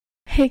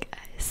Hey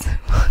guys,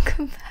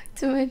 welcome back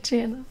to my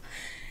channel.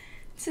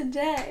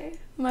 Today,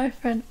 my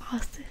friend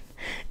Austin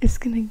is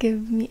gonna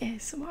give me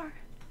ASMR.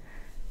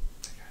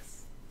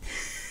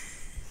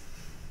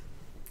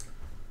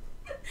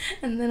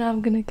 And then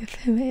I'm gonna give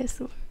him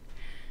ASMR.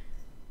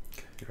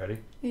 You ready?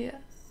 Yeah.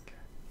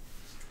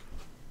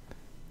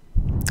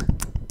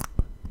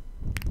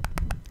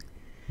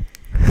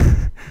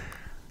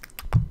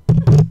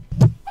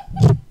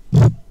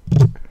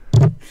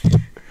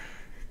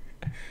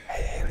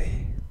 Hey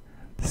Haley,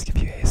 this give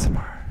you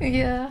ASMR.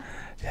 Yeah.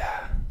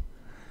 Yeah.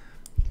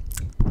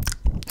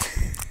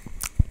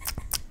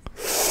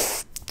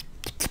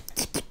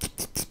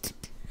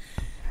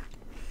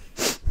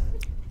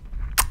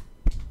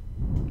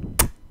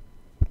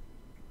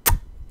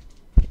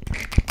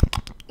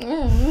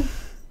 Mm.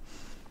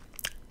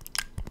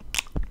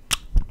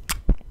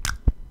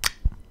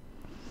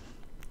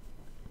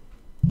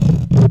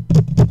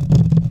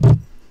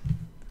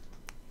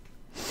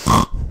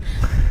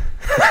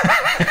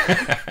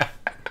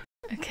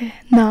 Okay,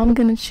 now I'm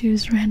gonna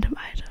choose random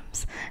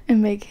items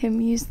and make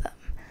him use them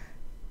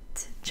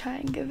to try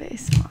and give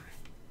ASMR.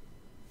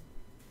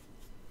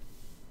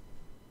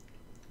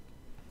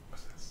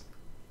 What's this?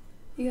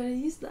 You gotta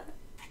use that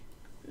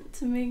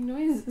to make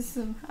noises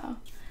somehow.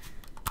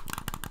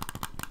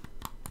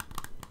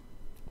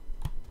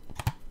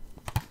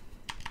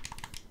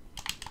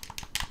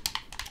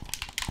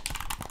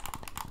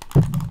 I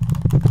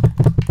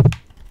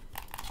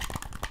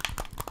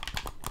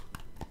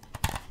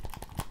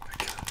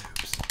kill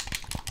noobs.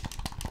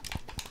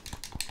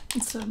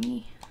 And so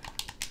me.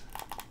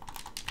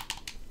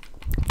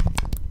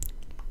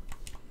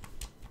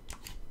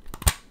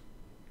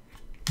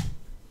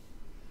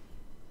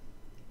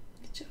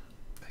 Good job.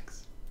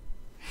 Thanks.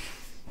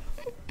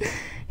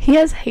 He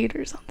has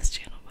haters on this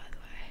channel, by the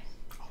way.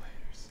 All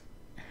haters.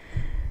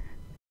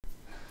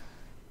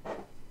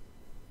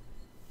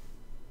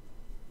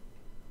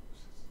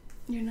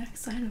 Your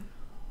next item.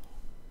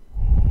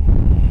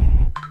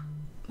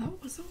 That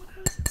wasn't what I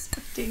was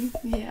expecting.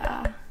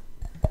 Yeah.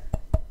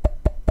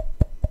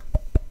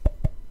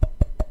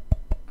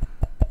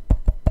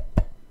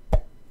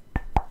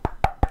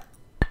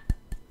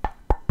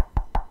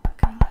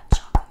 Look at all that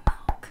chocolate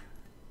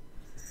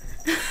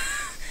milk.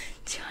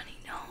 Johnny,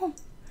 no.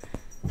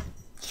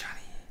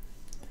 Johnny.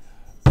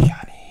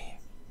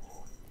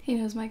 He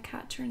knows my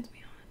cat turns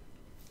me on.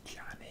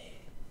 Johnny.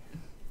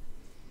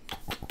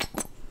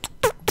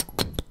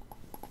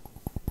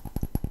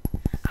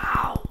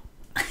 Ow.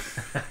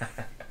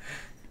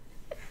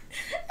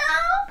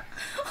 Ow.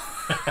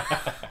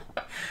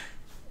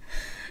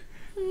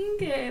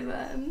 Okay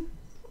then.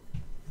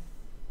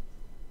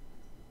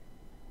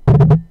 Oh,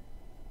 that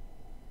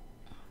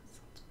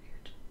sounds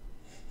weird.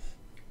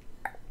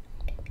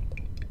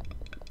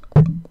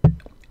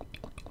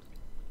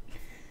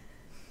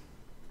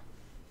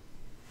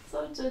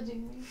 Stop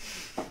judging me.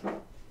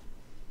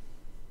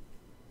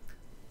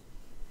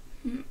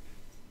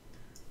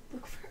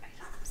 Look for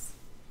items.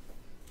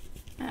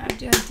 I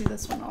do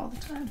this one all the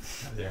time.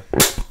 Yeah.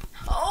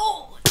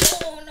 Oh,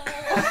 no.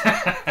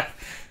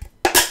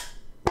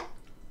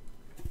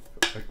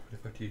 What the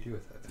fuck do you do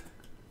with it?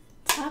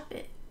 Tap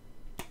it.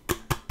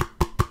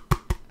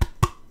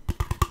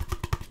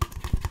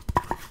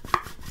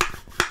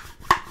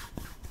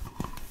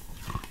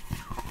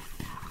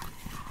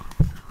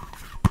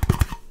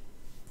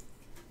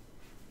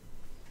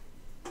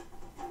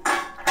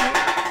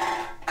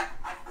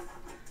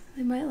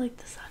 They might like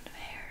the sound of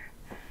hair.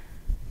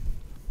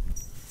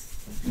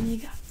 And you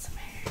got some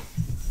hair.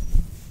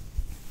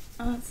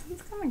 Oh, it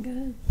sounds kind of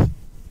good.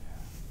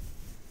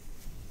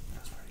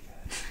 That's pretty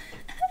good.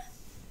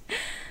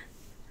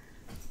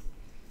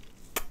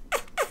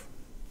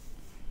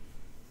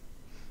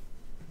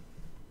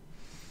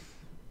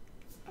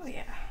 Oh,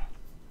 yeah.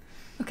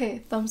 Okay,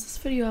 thumbs this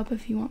video up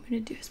if you want me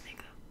to do his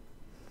makeup.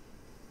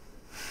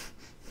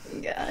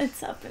 Yeah,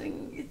 it's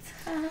happening. It's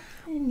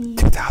happening.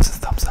 2,000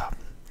 thumbs up.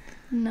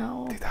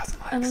 No. 2,000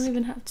 likes. I don't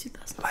even have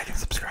 2,000. Like and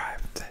subscribe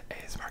to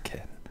ASMR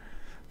Kitten.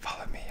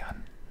 Follow me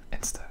on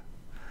Insta.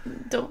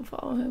 Don't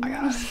follow him. I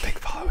got a big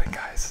following,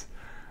 guys.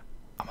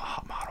 I'm a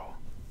hot model.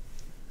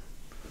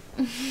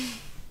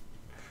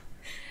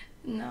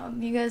 No,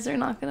 you guys are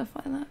not gonna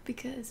find that,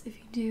 because if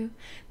you do,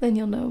 then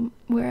you'll know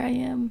where I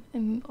am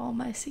and all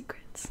my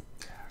secrets.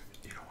 Yeah,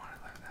 you don't want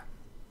to learn them.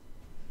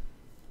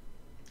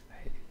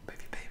 Hey, but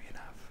if you pay me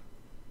enough.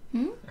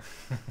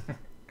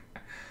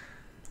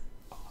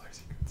 All our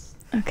secrets.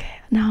 Okay,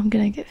 now I'm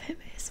gonna give him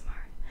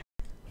ASMR.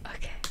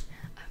 Okay,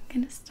 I'm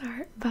gonna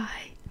start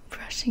by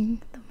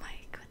brushing the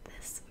mic with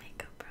this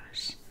makeup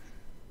brush.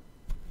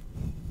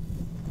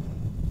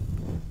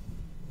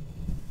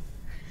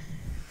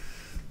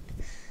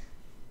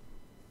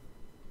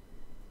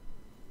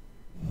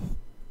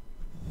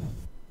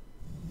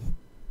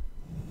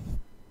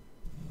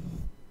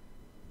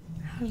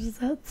 How does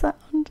that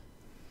sound?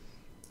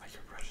 Like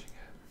you're brushing it.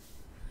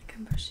 Like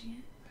I'm brushing it.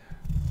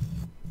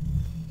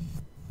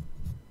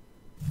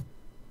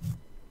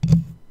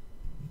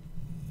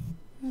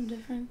 No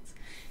difference.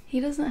 He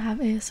doesn't have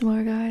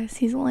ASMR, guys.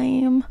 He's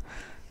lame.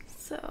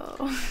 So.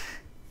 Yeah.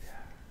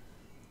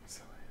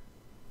 So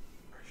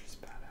lame. Or she's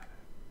bad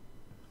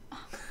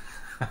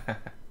at it.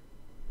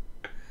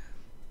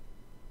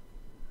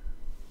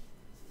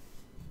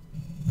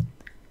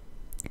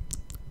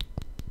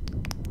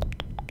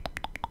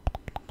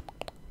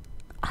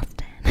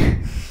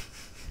 Austin.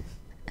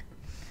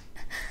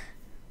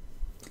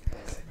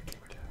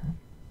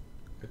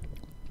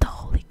 The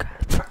holy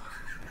crap.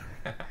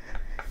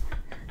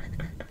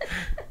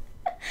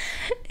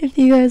 If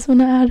you guys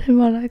want to add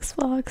him on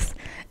Xbox,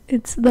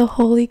 it's the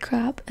holy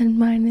crap, and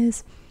mine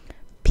is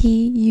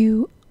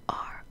PURRRFECTA.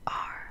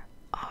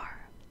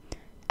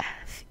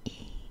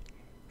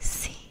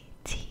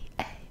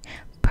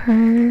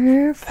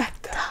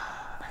 Perfecta.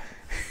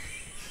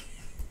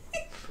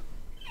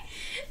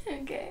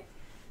 Okay.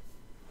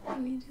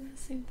 Let me do the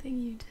same thing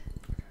you did.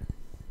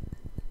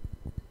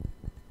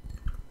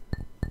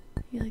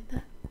 You like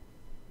that?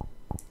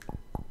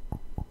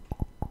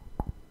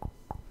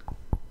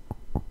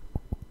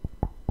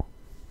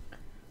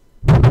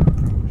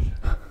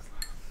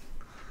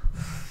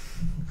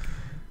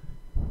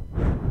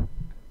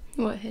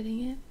 What,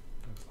 hitting it?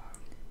 That was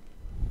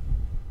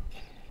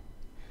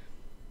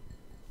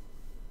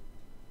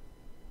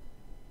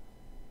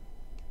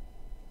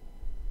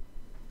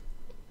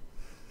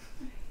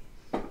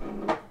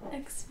loud.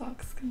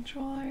 Xbox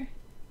controller.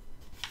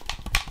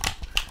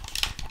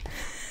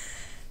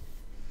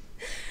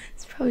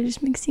 This probably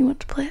just makes you want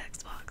to play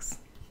Xbox.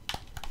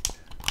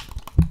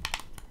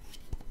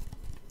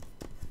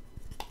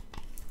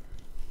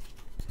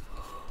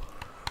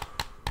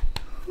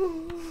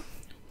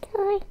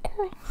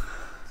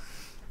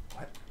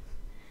 What?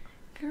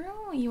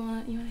 Girl, you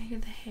wanna hear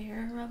the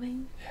hair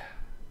rubbing? Yeah.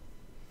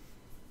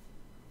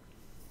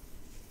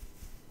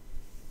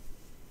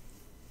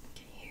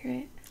 Can you hear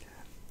it? Yeah.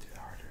 Do it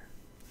harder.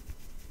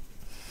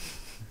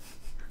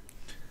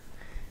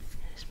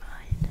 Here's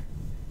mine.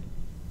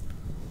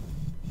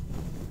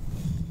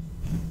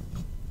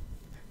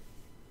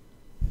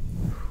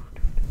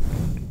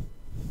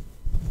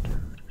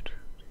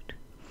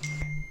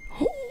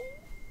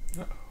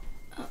 Uh-oh.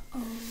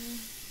 Uh-oh.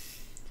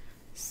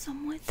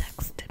 Someone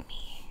texted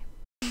me.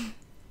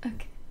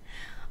 Okay.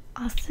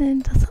 Austin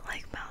doesn't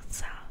like mouth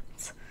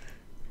sounds.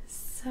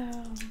 So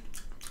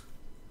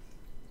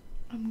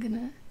I'm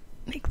gonna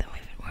make them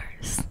even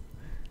worse.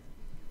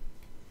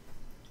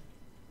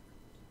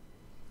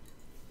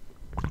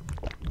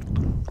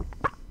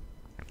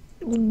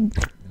 Don't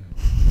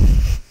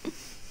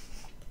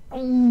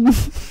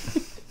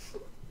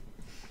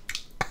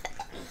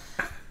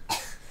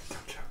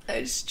choke.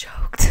 I just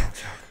choked. Don't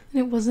choke. And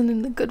it wasn't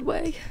in the good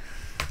way.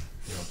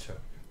 You don't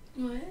choke.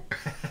 What?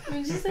 What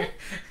did you say?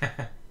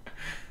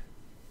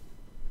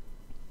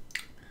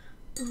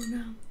 Oh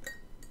no.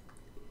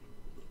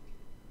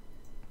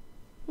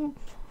 Mm.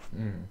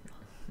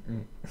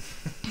 Mm.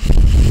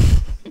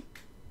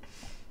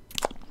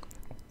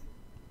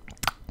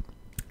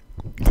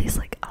 It tastes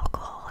like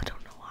alcohol. I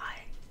don't know why.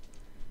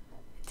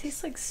 It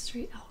tastes like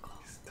straight alcohol.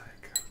 It's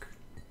Diet Coke.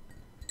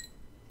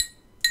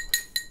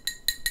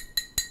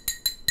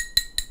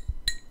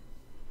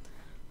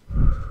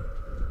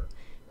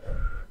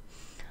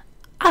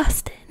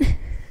 Austin.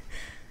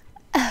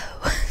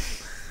 Oh.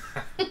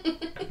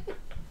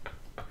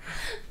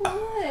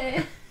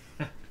 What?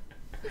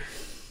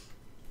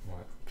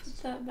 What? Put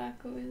that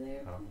back over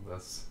there. Oh,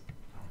 this. I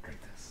don't drink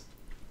this.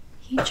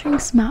 He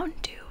drinks Mountain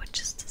Dew,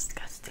 which is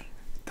disgusting.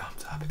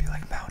 Thumbs up if you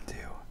like Mountain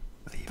Dew.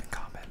 Leave a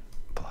comment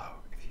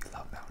below if you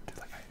love Mountain Dew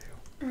like I do.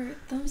 Or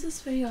thumbs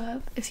this video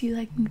up if you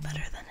like me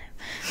better than him.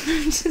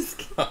 I'm just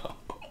kidding. Wow.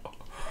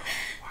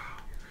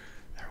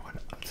 Everyone,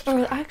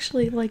 Or unsubscribe.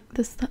 actually, like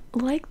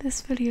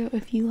this video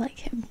if you like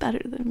him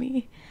better than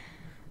me.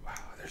 Wow,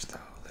 there's no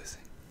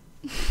losing.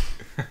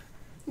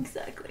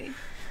 Exactly.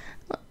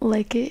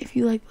 Like it if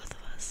you like both of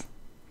us.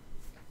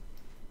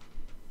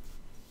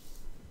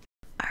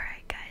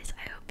 Alright guys,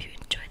 I hope you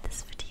enjoyed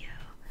this video.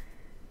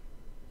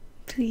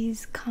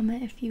 Please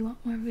comment if you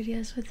want more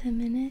videos with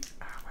him in it.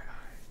 Oh my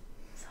god.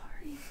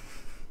 Sorry.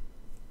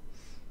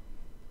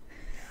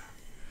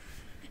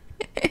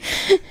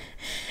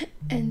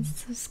 And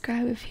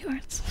subscribe if you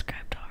aren't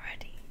subscribed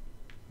already.